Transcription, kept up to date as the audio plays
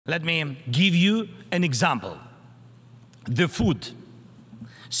Let me give you an example. The food.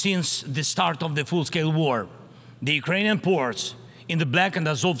 Since the start of the full-scale war, the Ukrainian ports in the Black and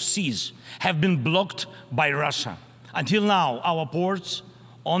Azov seas have been blocked by Russia. Until now, our ports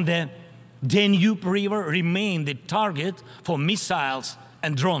on the Danube River remain the target for missiles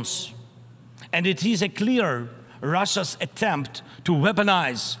and drones. And it is a clear Russia's attempt to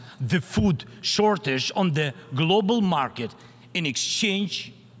weaponize the food shortage on the global market in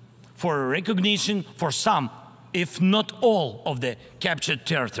exchange for recognition for some, if not all, of the captured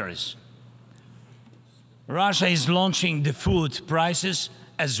territories. Russia is launching the food prices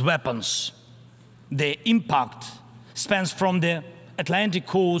as weapons. The impact spans from the Atlantic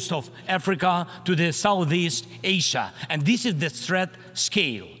coast of Africa to the Southeast Asia, and this is the threat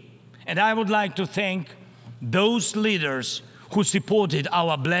scale. And I would like to thank those leaders who supported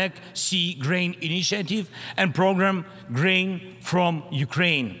our Black Sea Grain Initiative and program Grain from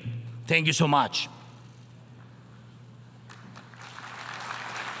Ukraine. Thank you so much.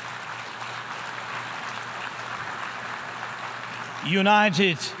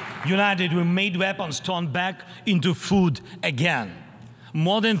 United, we made weapons turn back into food again.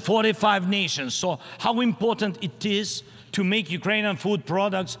 More than 45 nations saw how important it is to make Ukrainian food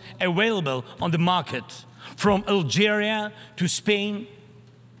products available on the market, from Algeria to Spain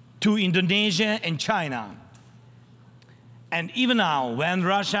to Indonesia and China. And even now, when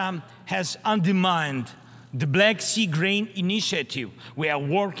Russia has undermined the Black Sea Grain Initiative, we are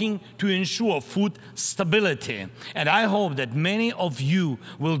working to ensure food stability. And I hope that many of you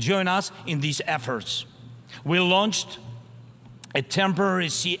will join us in these efforts. We launched a temporary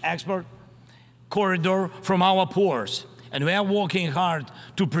sea export corridor from our ports, and we are working hard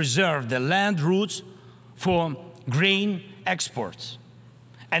to preserve the land routes for grain exports.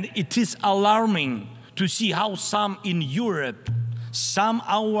 And it is alarming to see how some in Europe, some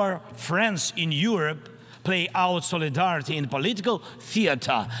our friends in Europe, play out solidarity in political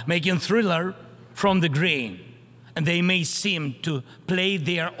theater, making thriller from the grain. And they may seem to play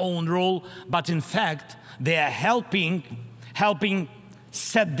their own role, but in fact, they are helping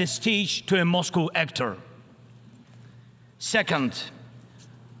set the stage to a Moscow actor. Second,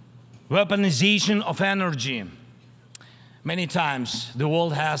 weaponization of energy. Many times the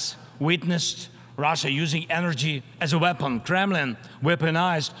world has witnessed Russia using energy as a weapon. Kremlin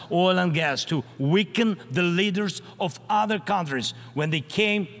weaponized oil and gas to weaken the leaders of other countries when they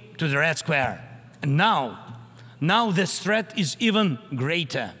came to the Red Square. And now this threat is even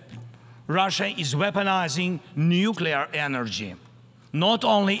greater. Russia is weaponizing nuclear energy. Not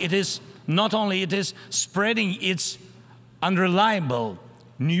only it is spreading its unreliable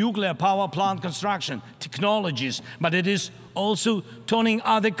nuclear power plant construction technologies, but it is also turning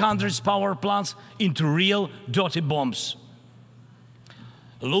other countries' power plants into real dirty bombs.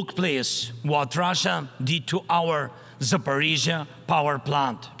 Look, please, what Russia did to our Zaporizhia power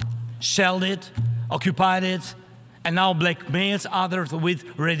plant. Shelled it, occupied it, and now blackmails others with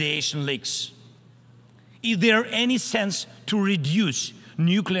radiation leaks. Is there any sense to reduce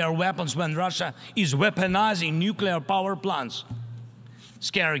nuclear weapons when Russia is weaponizing nuclear power plants?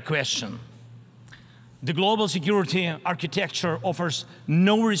 Scary question. The global security architecture offers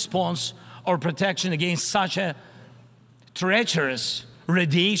no response or protection against such a treacherous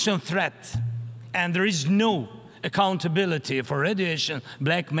radiation threat, and there is no accountability for radiation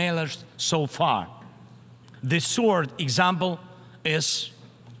blackmailers so far. The third example is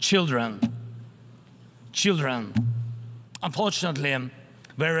children. Children. Unfortunately,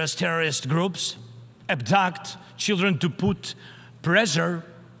 various terrorist groups abduct children to put pressure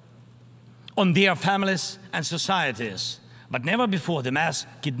on their families and societies. But never before the mass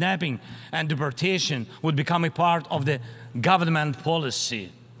kidnapping and deportation would become a part of the government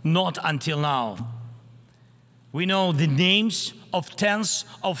policy. Not until now. We know the names of tens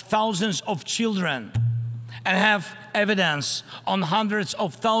of thousands of children and have evidence on hundreds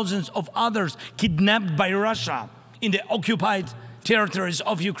of thousands of others kidnapped by Russia in the occupied territories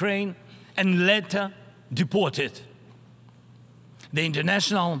of Ukraine and later deported. The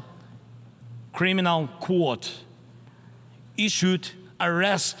International Criminal Court issued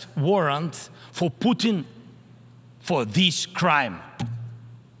arrest warrant for Putin for this crime.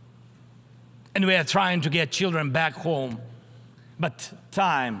 And we are trying to get children back home. But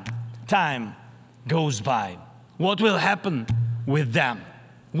time goes by. What will happen with them?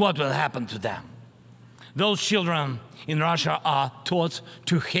 What will happen to them? Those children in Russia are taught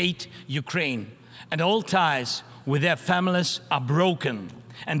to hate Ukraine, and all ties with their families are broken.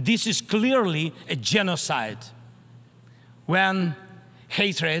 And this is clearly a genocide. When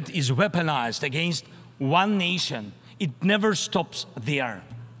hatred is weaponized against one nation, it never stops there.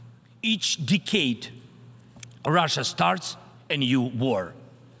 Each decade, Russia starts a new war.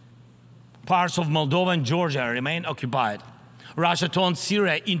 Parts of Moldova and Georgia remain occupied. Russia turned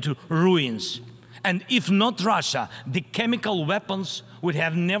Syria into ruins. And if not Russia, the chemical weapons would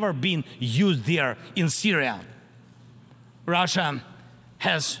have never been used there in Syria. Russia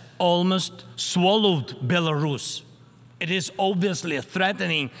has almost swallowed Belarus. It is obviously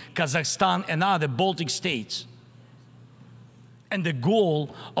threatening Kazakhstan and other Baltic states. And the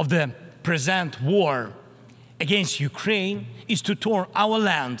goal of the present war against Ukraine is to turn our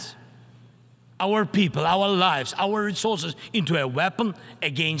land, our people, our lives, our resources into a weapon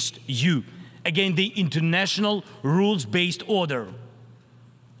against you, against the international rules-based order.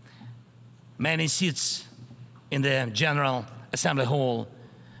 Many seats in the General Assembly Hall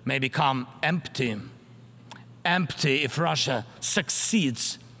may become empty if Russia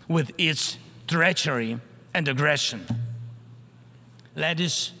succeeds with its treachery and aggression.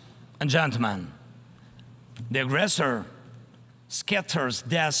 Ladies and gentlemen, the aggressor scatters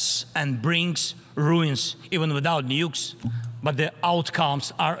deaths and brings ruins even without nukes, but the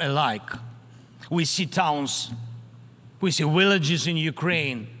outcomes are alike. We see towns, we see villages in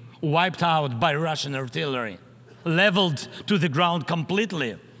Ukraine wiped out by Russian artillery, leveled to the ground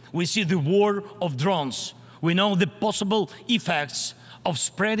completely. We see the war of drones. We know the possible effects of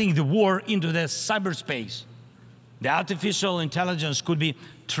spreading the war into the cyberspace. The artificial intelligence could be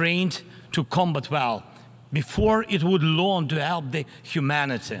trained to combat well before it would learn to help the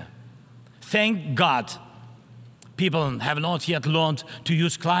humanity. Thank God, people have not yet learned to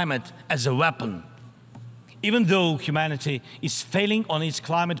use climate as a weapon. Even though humanity is failing on its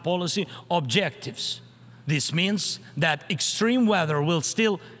climate policy objectives, this means that extreme weather will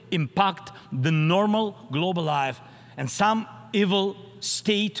still impact the normal global life, and some evil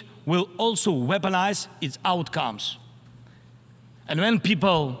state will also weaponize its outcomes. And when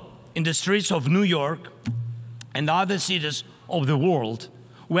people in the streets of New York and other cities of the world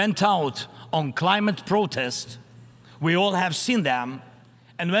went out on climate protest, we all have seen them.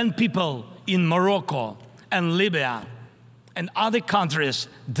 And when people in Morocco and Libya and other countries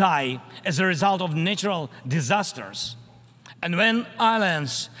die as a result of natural disasters, and when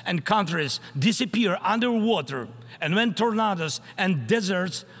islands and countries disappear underwater, and when tornadoes and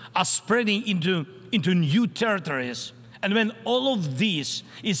deserts are spreading into new territories, and when all of this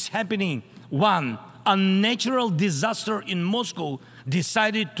is happening, one unnatural disaster in Moscow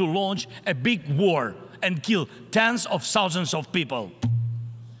decided to launch a big war and kill tens of thousands of people.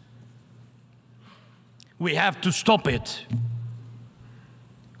 We have to stop it.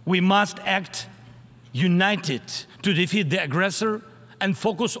 We must act united to defeat the aggressor and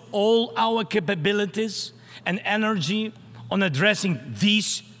focus all our capabilities and energy on addressing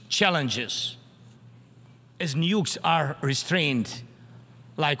these challenges. As nukes are restrained,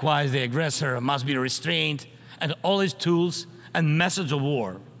 likewise the aggressor must be restrained and all his tools and methods of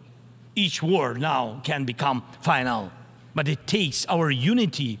war. Each war now can become final, but it takes our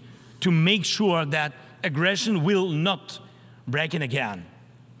unity to make sure that aggression will not break in again.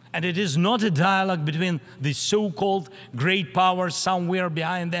 And it is not a dialogue between the so-called great powers somewhere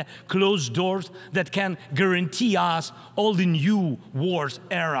behind the closed doors that can guarantee us all the new wars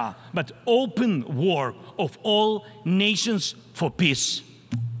era, but open war of all nations for peace.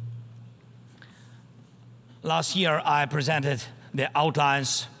 Last year, I presented the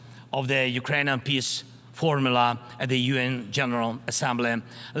outlines of the Ukrainian peace formula at the UN General Assembly.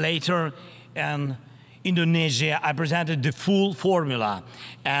 Later, in Indonesia, I presented the full formula,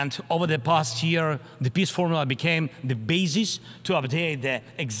 and over the past year, the peace formula became the basis to update the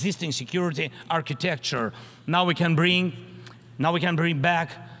existing security architecture. Now we can bring back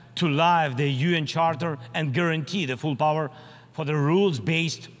to life the UN Charter and guarantee the full power for the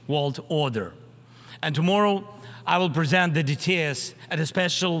rules-based world order. And tomorrow, I will present the details at a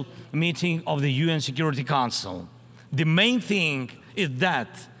special meeting of the UN Security Council. The main thing is that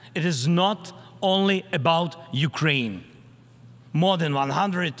it is not only about Ukraine. More than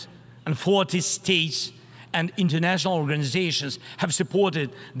 140 states and international organizations have supported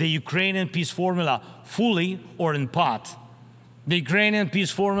the Ukrainian peace formula fully or in part. The Ukrainian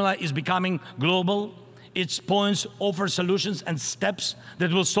peace formula is becoming global. Its points offer solutions and steps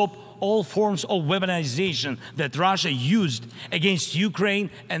that will stop all forms of weaponization that Russia used against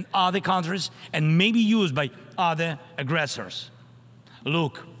Ukraine and other countries and may be used by other aggressors.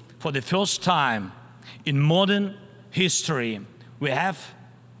 Look, for the first time in modern history, we have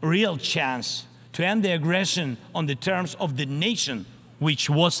a real chance to end the aggression on the terms of the nation which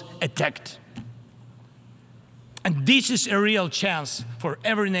was attacked. And this is a real chance for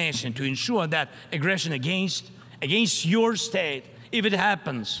every nation to ensure that aggression against your state, if it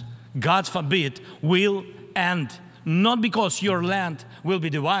happens, God forbid, will end, not because your land will be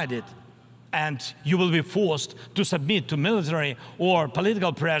divided and you will be forced to submit to military or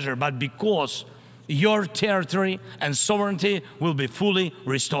political pressure, but because your territory and sovereignty will be fully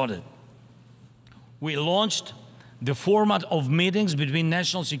restored. We launched the format of meetings between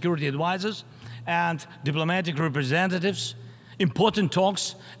national security advisors and diplomatic representatives. Important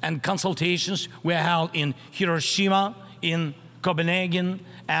talks and consultations were held in Hiroshima, in Copenhagen,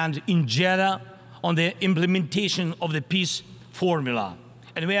 and in Jeddah on the implementation of the peace formula.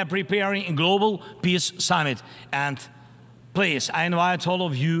 And we are preparing a global peace summit. And please, I invite all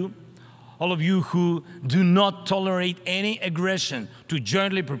of you who do not tolerate any aggression, to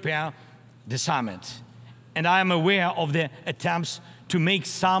jointly prepare the summit. And I am aware of the attempts to make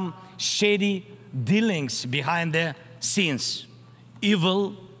some shady dealings behind the scenes.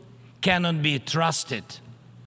 Evil cannot be trusted.